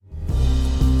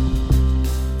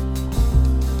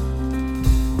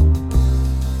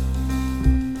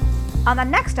On the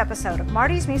next episode of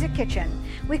Marty's Music Kitchen,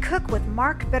 we cook with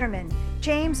Mark Bitterman,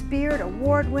 James Beard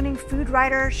award-winning food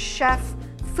writer, chef,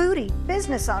 foodie,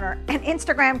 business owner, and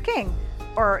Instagram king,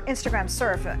 or Instagram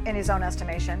surf in his own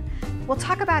estimation. We'll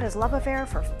talk about his love affair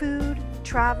for food,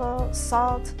 travel,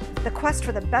 salt, the quest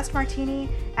for the best martini,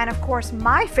 and of course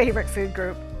my favorite food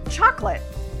group, chocolate.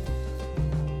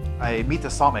 I meet the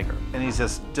salt maker, and he's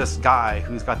this guy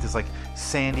who's got this like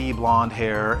sandy blonde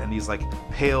hair and these like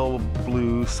pale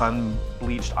blue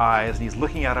sun-bleached eyes, and he's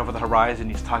looking out over the horizon.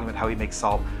 He's talking about how he makes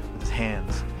salt with his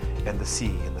hands and the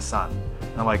sea and the sun.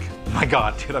 And I'm like, my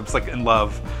God, dude, I'm just like in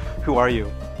love. Who are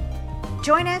you?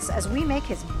 Join us as we make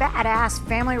his badass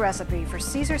family recipe for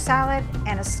Caesar salad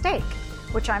and a steak,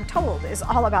 which I'm told is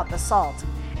all about the salt,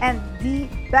 and the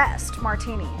best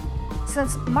martini.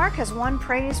 Since Mark has won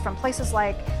praise from places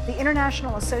like the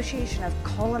International Association of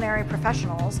Culinary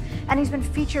Professionals, and he's been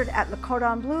featured at Le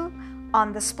Cordon Bleu,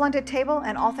 on The Splendid Table,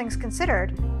 and All Things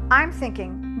Considered, I'm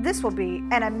thinking this will be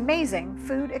an amazing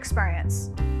food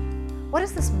experience. What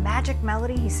is this magic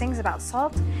melody he sings about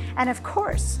salt? And of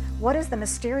course, what is the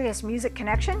mysterious music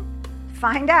connection?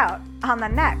 Find out on the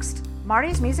next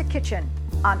Marty's Music Kitchen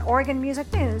on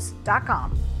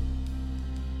OregonMusicNews.com.